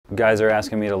Guys are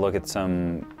asking me to look at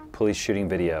some police shooting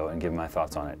video and give my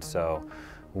thoughts on it. So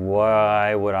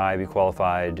why would I be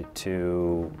qualified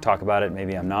to talk about it?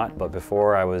 Maybe I'm not, but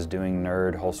before I was doing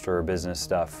nerd holster business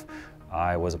stuff,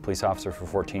 I was a police officer for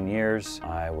 14 years.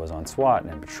 I was on SWAT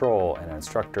and patrol and an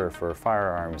instructor for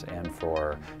firearms and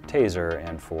for taser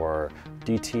and for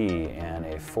DT and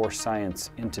a Force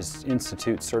Science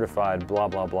Institute certified blah,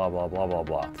 blah, blah, blah, blah, blah,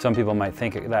 blah. Some people might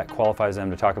think that qualifies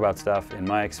them to talk about stuff. In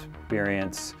my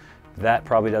experience, that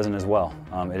probably doesn't as well.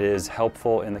 It is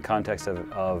helpful in the context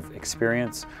of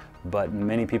experience, but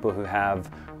many people who have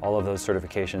all of those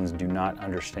certifications do not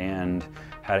understand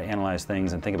how to analyze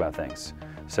things and think about things.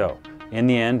 So in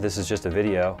the end, this is just a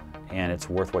video and it's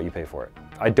worth what you pay for it.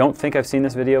 I don't think I've seen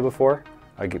this video before.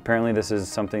 Apparently this is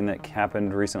something that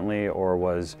happened recently or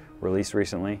was released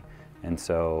recently, and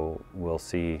so we'll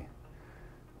see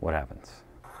what happens.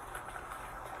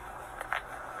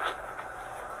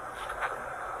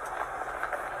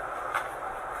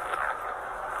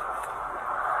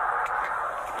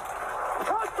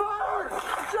 Shots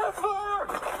fired!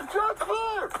 Shots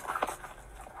fired!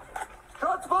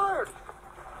 Shots fired!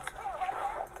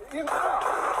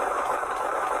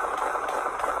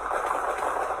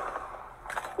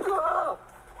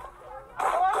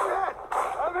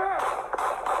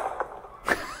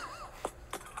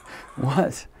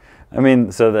 What? I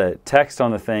mean, so the text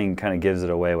on the thing kind of gives it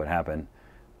away what happened,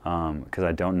 because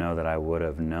I don't know that I would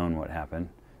have known what happened.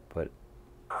 But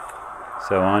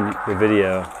so on the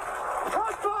video,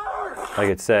 like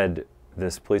it said,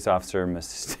 this police officer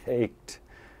mistaked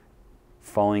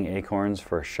falling acorns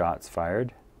for shots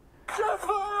fired. Shots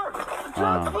fired!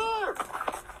 Shots fired!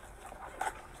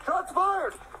 Shots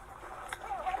fired!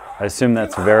 I assume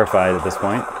that's verified at this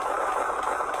point.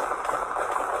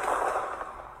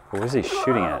 What is he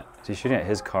shooting at? Is he shooting at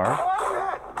his car?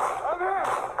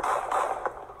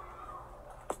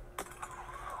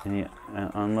 And he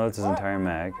unloads his entire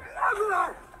mag. In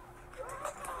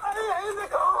the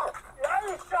car!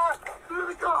 I shot through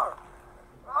the car!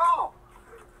 Oh!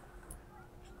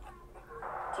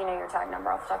 Do you know your tag number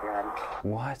off the top of your head?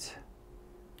 What?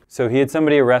 So he had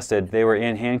somebody arrested. They were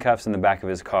in handcuffs in the back of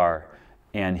his car,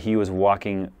 and he was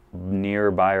walking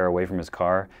nearby or away from his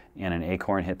car, and an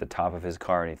acorn hit the top of his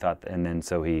car, and he thought, and then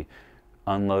so he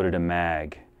unloaded a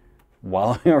mag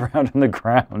wallowing around on the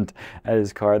ground at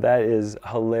his car. That is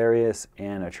hilarious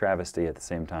and a travesty at the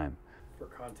same time. For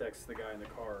context, the guy in the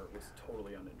car was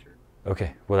totally uninjured.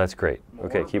 Okay, well that's great.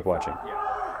 Okay, keep watching. Yeah.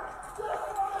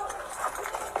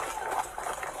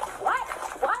 What?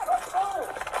 What?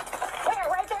 Where?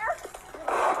 Right there?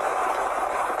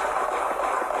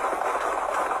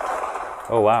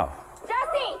 Oh wow.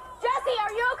 Jesse! Jesse,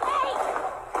 are you okay?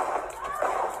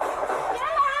 Get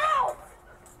in the house!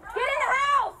 Get in the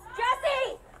house!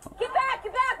 Jesse! Get back!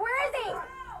 Get back! Where is he?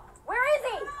 Where is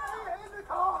he? In the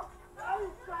car!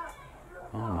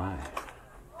 Oh my.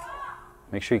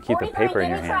 Make sure you keep the 43, paper in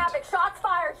your give me hand. traffic. Shots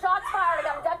fired. Shots fired. I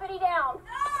got a deputy down.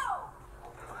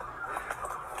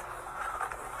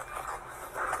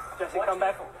 Jesse, come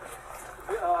back.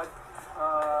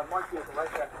 Mark,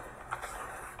 right there.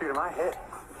 Dude, am I hit?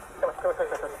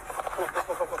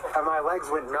 And my legs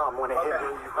went numb when it hit me.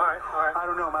 All right. I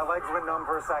don't know. My legs went numb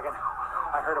for a second.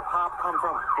 I heard a pop come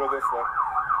from. Go this way.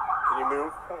 Can you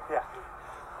move? Yeah.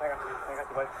 I got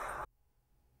the bike.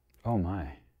 Oh my.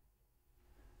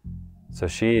 So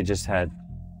she just had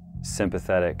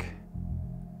sympathetic,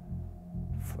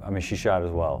 I mean, she shot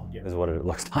as well, Yeah. is what it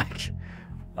looks like.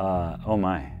 Oh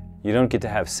my. You don't get to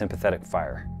have sympathetic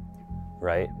fire,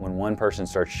 right? When one person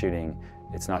starts shooting,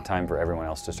 it's not time for everyone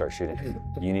else to start shooting.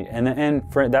 You need,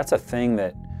 that's a thing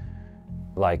that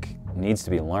like needs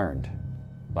to be learned.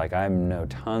 Like I know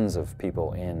tons of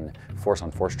people in force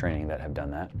on force training that have done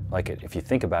that. Like if you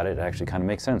think about it, it actually kind of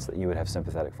makes sense that you would have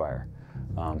sympathetic fire.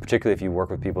 Particularly if you work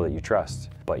with people that you trust,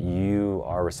 but you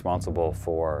are responsible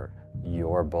for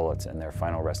your bullets and their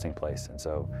final resting place. And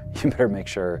so you better make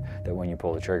sure that when you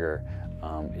pull the trigger,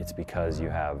 it's because you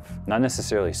have not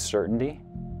necessarily certainty,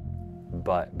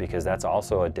 but because that's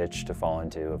also a ditch to fall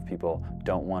into if people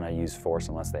don't want to use force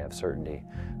unless they have certainty.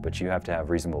 But you have to have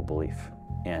reasonable belief.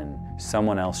 And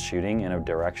someone else shooting in a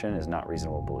direction is not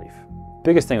reasonable belief.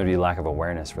 Biggest thing would be lack of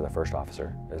awareness for the first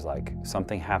officer. Is like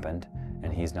something happened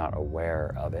and he's not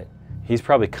aware of it. He's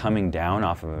probably coming down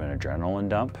off of an adrenaline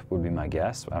dump, would be my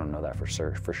guess. I don't know that for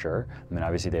sure. I mean,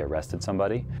 obviously they arrested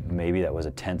somebody. Maybe that was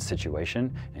a tense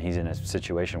situation, and he's in a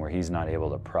situation where he's not able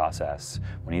to process,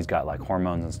 when he's got like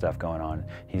hormones and stuff going on,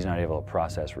 he's not able to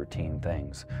process routine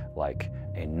things, like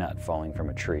a nut falling from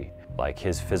a tree. Like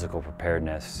his physical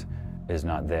preparedness is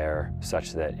not there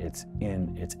such that it's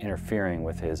interfering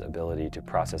with his ability to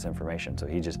process information. So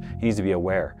he needs to be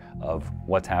aware of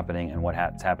what's happening and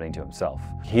what's happening to himself.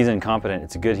 He's incompetent.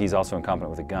 It's good he's also incompetent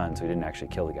with a gun, so he didn't actually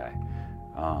kill the guy.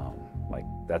 Like,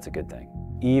 that's a good thing.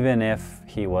 Even if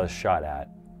he was shot at,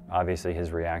 obviously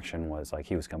his reaction was like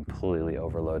he was completely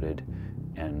overloaded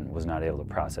and was not able to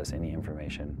process any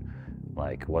information.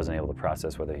 Like, wasn't able to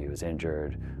process whether he was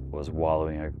injured, was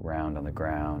wallowing around on the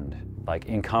ground. Like,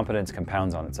 incompetence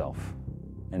compounds on itself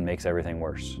and makes everything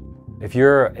worse. If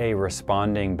you're a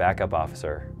responding backup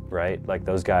officer, right? Like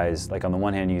those guys, like on the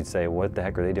one hand you'd say, what the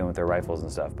heck are they doing with their rifles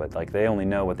and stuff? But like they only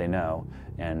know what they know,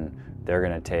 and they're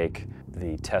gonna take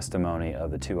the testimony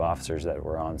of the 2 officers that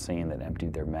were on scene that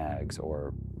emptied their mags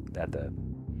or at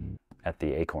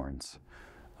the Acorns.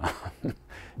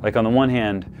 Like on the one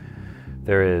hand,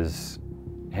 there is,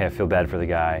 hey, I feel bad for the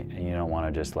guy, and you don't want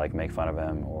to just like make fun of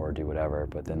him or do whatever,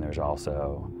 but then there's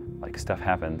also like stuff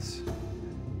happens,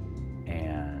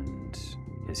 and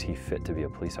is he fit to be a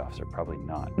police officer? Probably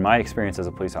not. My experience as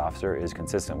a police officer is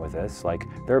consistent with this. Like,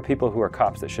 there are people who are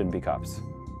cops that shouldn't be cops,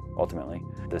 ultimately.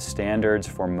 The standards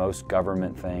for most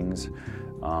government things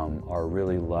are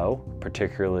really low,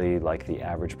 particularly like the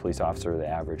average police officer, the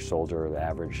average soldier, the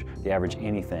average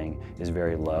anything is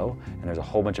very low. And there's a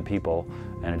whole bunch of people,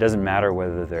 and it doesn't matter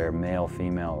whether they're male,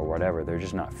 female, or whatever, they're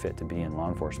just not fit to be in law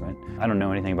enforcement. I don't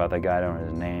know anything about that guy, I don't know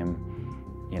his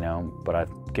name, you know, but I'm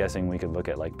guessing we could look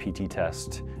at like PT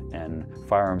test and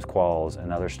firearms quals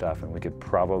and other stuff, and we could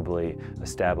probably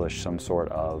establish some sort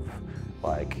of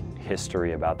like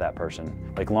history about that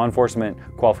person. Like, law enforcement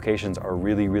qualifications are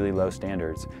really, really low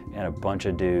standards, and a bunch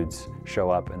of dudes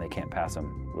show up and they can't pass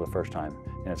them for the first time,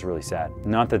 and it's really sad.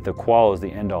 Not that the qual is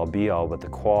the end-all be-all, but the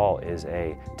qual is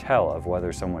a tell of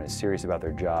whether someone is serious about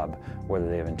their job, whether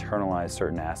they've internalized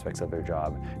certain aspects of their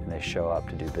job and they show up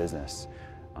to do business.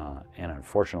 And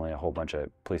unfortunately, a whole bunch of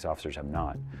police officers have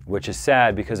not, which is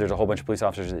sad because there's a whole bunch of police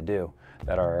officers that do,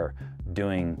 that are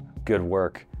doing good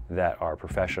work, that are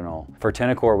professional. For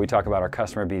Tenicor, we talk about our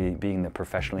customer being the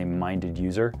professionally minded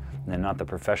user and not the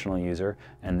professional user,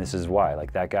 and this is why.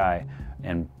 Like, that guy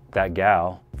and that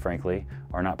gal, frankly,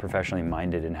 are not professionally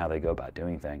minded in how they go about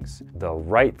doing things. The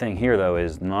right thing here, though,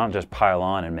 is not just pile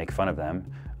on and make fun of them.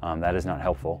 That is not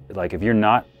helpful. Like, if you're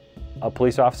not a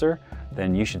police officer,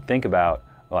 then you should think about,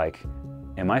 like,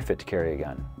 am I fit to carry a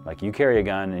gun? Like, you carry a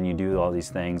gun and you do all these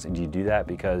things, and do you do that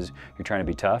because you're trying to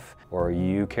be tough? Or are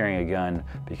you carrying a gun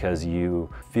because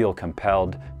you feel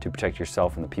compelled to protect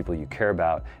yourself and the people you care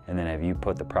about? And then have you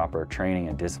put the proper training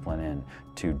and discipline in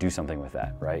to do something with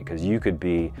that, right? Because you could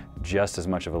be just as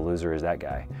much of a loser as that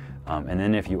guy. And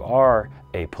then if you are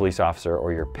a police officer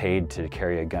or you're paid to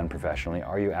carry a gun professionally,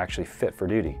 are you actually fit for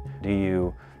duty? Do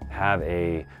you have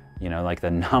a, you know, like the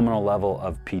nominal level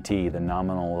of PT, the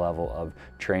nominal level of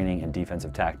training and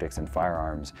defensive tactics and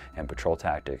firearms and patrol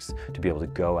tactics to be able to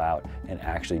go out and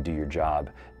actually do your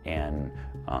job and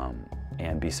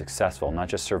be successful, not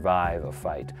just survive a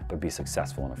fight, but be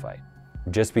successful in a fight.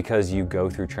 Just because you go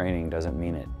through training doesn't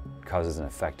mean it causes an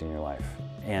effect in your life.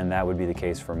 And that would be the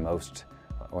case for most,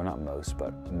 or not most,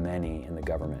 but many in the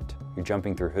government. You're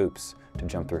jumping through hoops to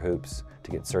jump through hoops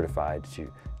to get certified,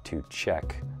 to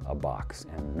check a box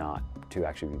and not to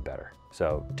actually be better.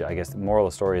 So I guess the moral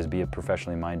of the story is be a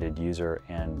professionally minded user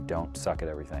and don't suck at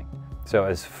everything. So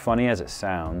as funny as it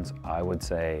sounds, I would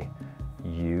say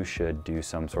you should do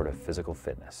some sort of physical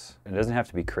fitness. It doesn't have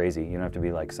to be crazy. You don't have to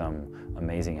be like some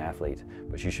amazing athlete,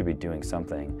 but you should be doing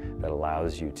something that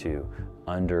allows you to,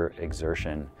 under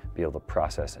exertion, be able to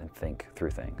process and think through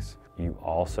things. You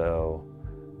also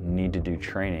need to do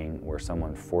training where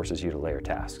someone forces you to layer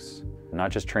tasks. Not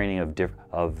just training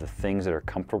of the things that are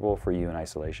comfortable for you in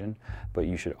isolation, but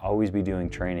you should always be doing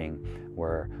training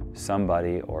where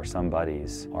somebody or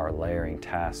somebodies are layering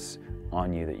tasks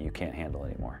on you that you can't handle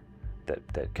anymore,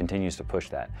 that continues to push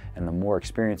that. And the more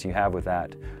experience you have with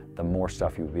that, the more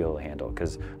stuff you will be able to handle.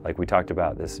 Because like we talked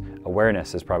about, this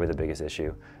awareness is probably the biggest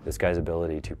issue. This guy's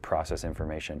ability to process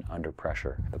information under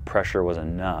pressure. The pressure was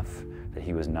enough that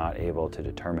he was not able to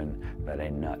determine that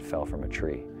a nut fell from a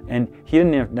tree. And he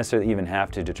didn't necessarily even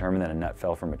have to determine that a nut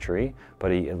fell from a tree,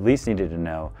 but he at least needed to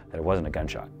know that it wasn't a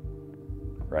gunshot,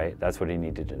 right? That's what he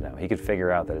needed to know. He could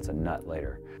figure out that it's a nut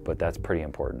later, but that's pretty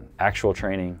important. Actual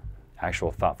training,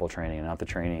 actual thoughtful training, and not the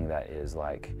training that is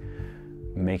like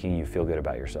making you feel good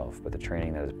about yourself, but the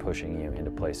training that is pushing you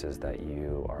into places that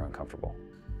you are uncomfortable.